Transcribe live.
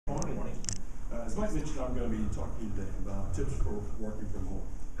As Mike mentioned, I'm going to be talking to you today about tips for working from home.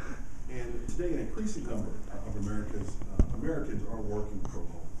 And today, an increasing number of Americans are working from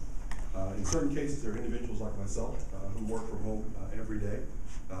home. In certain cases, there are individuals like myself who work from home every day.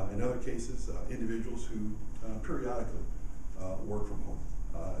 In other cases, individuals who periodically work from home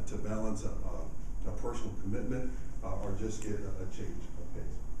to balance a personal commitment or just get a change of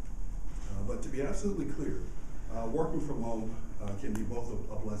pace. But to be absolutely clear, working from home can be both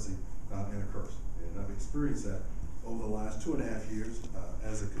a blessing and a curse. And I've experienced that over the last 2.5 years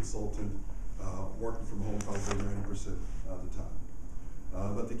as a consultant, working from home probably 90% of the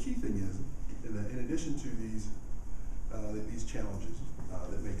time. But the key thing is, in addition to these challenges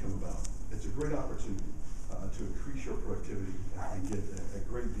that may come about, it's a great opportunity to increase your productivity and get a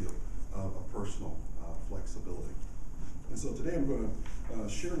great deal of personal flexibility. And so today I'm going to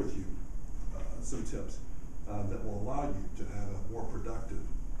share with you some tips that will allow you to have a more productive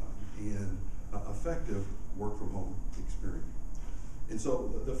and effective work from home experience. And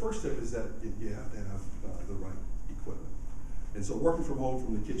so the first tip is that you have to have the right equipment. And so working from home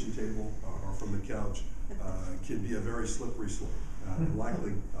from the kitchen table or from the couch can be a very slippery slope and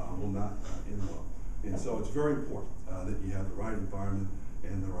likely will not end well. And so it's very important that you have the right environment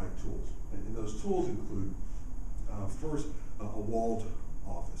and the right tools. And those tools include, first, a walled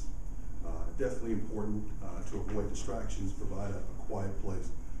office. Definitely important to avoid distractions, provide a quiet place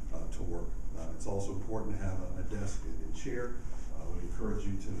to work. It's also important to have a desk and chair. I would encourage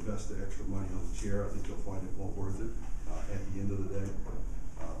you to invest the extra money on the chair. I think you'll find it well worth it at the end of the day.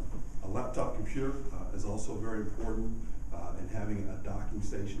 A laptop computer is also very important, and having a docking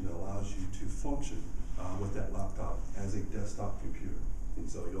station that allows you to function with that laptop as a desktop computer. And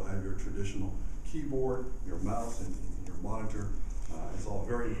so you'll have your traditional keyboard, your mouse, and your monitor. It's all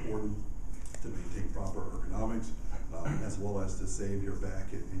very important to maintain proper ergonomics, as well as to save your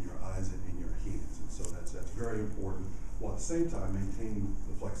back and your eyes and your hands. And so that's very important, while at the same time maintaining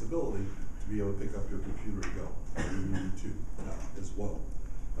the flexibility to be able to pick up your computer and go when you need to as well.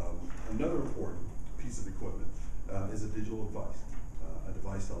 Another important piece of equipment is a digital device. A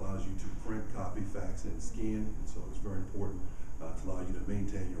device that allows you to print, copy, fax, and scan. And so it's very important to allow you to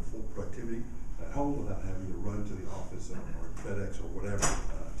maintain your full productivity at home without having to run to the office or FedEx or whatever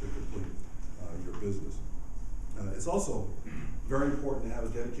to complete your business. It's also very important to have a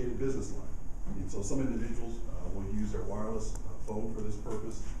dedicated business line. And so some individuals will use their wireless phone for this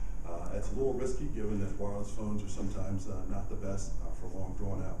purpose. It's a little risky given that wireless phones are sometimes not the best for long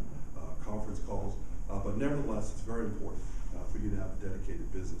drawn out conference calls, but nevertheless it's very important for you to have a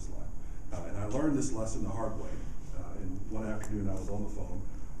dedicated business line. And I learned this lesson the hard way. And one afternoon I was on the phone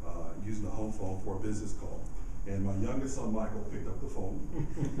using the home phone for a business call. And my youngest son, Michael, picked up the phone,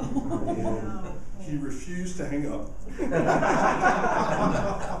 and he refused to hang up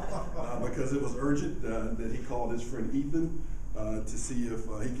because it was urgent that he called his friend Ethan to see if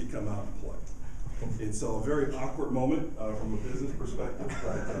he could come out and play. And so a very awkward moment from a business perspective,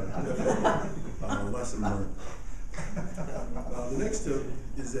 but definitely a lesson learned. The next tip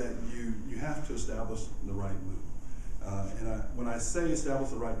is that you have to establish the right mood. When I say establish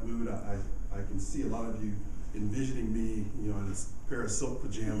the right mood, I can see a lot of you envisioning me, in a pair of silk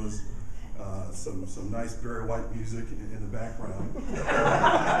pajamas, some nice Barry White music in the background.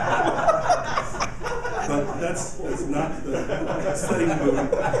 But that's not the setting mood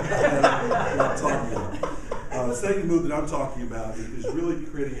that I'm talking about. The setting mood that I'm talking about is really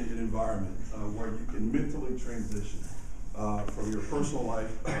creating an environment where you can mentally transition from your personal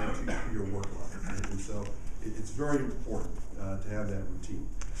life to your work life. And so it's very important to have that routine.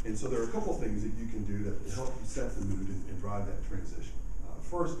 And so there are a couple things that you can do that help you set the mood and drive that transition.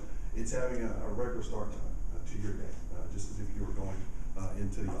 First, it's having a regular start time to your day, just as if you were going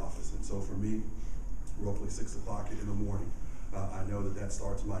into the office. And so for me, roughly 6 o'clock in the morning, I know that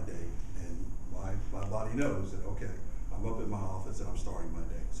starts my day, and my body knows that, okay, I'm up at my office and I'm starting my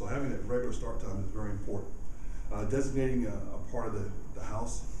day. So having that regular start time is very important. Designating a part of the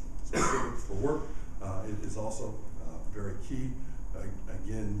house specific for work is also very key.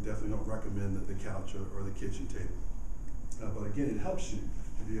 Again, definitely don't recommend the couch or the kitchen table. But again, it helps you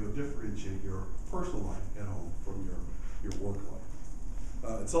to be able to differentiate your personal life at home from your work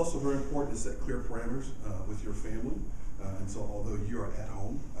life. It's also very important to set clear parameters with your family. And so although you are at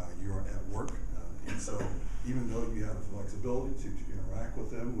home, you are at work. And so even though you have the flexibility to interact with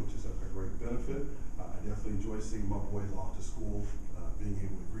them, which is a great benefit, I definitely enjoy seeing my boys off to school, being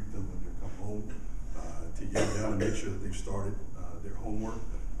able to greet them when they come home, to get down and make sure that they've started their homework.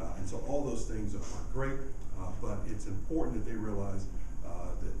 And so all those things are great, but it's important that they realize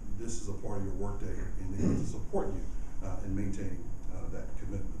that this is a part of your workday and they need to support you in maintaining that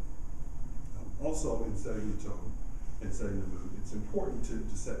commitment. also in setting the tone and setting the mood, it's important to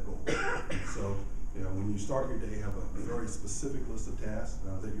set goals. So, you know, when you start your day, have a very specific list of tasks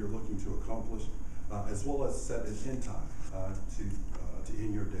that you're looking to accomplish, as well as set an end time to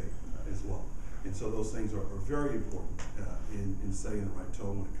end your day as well. And so those things are very important in setting the right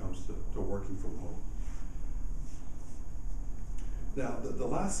tone when it comes to working from home. Now, the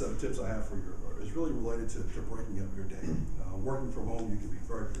last set of tips I have for you is really related to breaking up your day. Working from home, you can be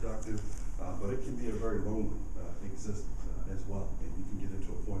very productive, but it can be a very lonely existence as well. And you can get into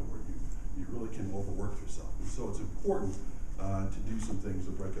a point where you really can overwork yourself. And so it's important to do some things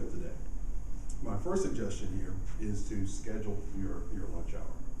to break up the day. My first suggestion here is to schedule your lunch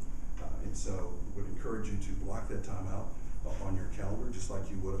hour. And so I would encourage you to block that time out on your calendar, just like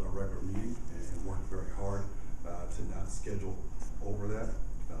you would a regular meeting, and work very hard to not schedule over that.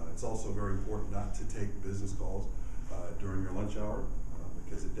 It's also very important not to take business calls during your lunch hour,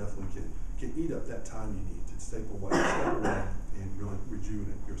 because it definitely can eat up that time you need to step away and really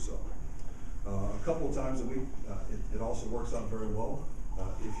rejuvenate yourself. A couple of times a week, it also works out very well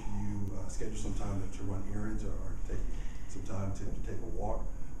if you schedule some time to run errands or take some time to take a walk,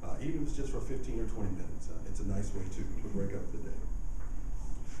 even if it's just for 15 or 20 minutes. It's a nice way to break up the day.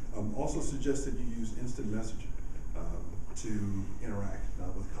 Also suggest that you use instant messaging to interact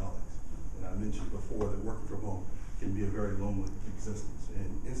with colleagues. And I mentioned before that working from home can be a very lonely existence,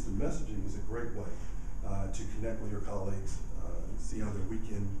 and instant messaging is a great way to connect with your colleagues, see how their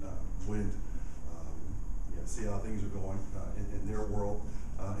weekend went, see how things are going in their world,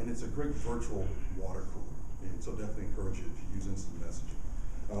 and it's a great virtual water cooler, and so definitely encourage you to use instant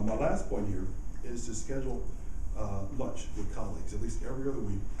messaging. My last point here is to schedule lunch with colleagues, at least every other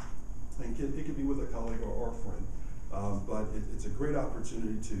week, and it can be with a colleague or a friend. But it's a great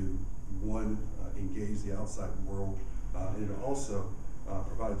opportunity to, one, engage the outside world, and it also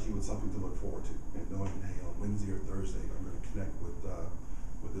provides you with something to look forward to, and knowing, hey, on Wednesday or Thursday, I'm going to connect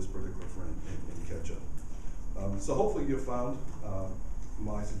with this particular friend and catch up. So hopefully you've found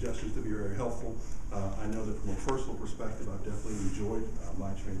my suggestions to be very helpful. I know that from a personal perspective, I've definitely enjoyed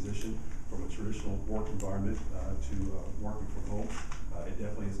my transition from a traditional work environment to working from home. It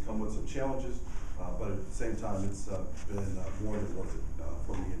definitely has come with some challenges, but at the same time, it's been more than worth it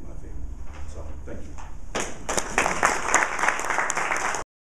for me and my family. So, thank you.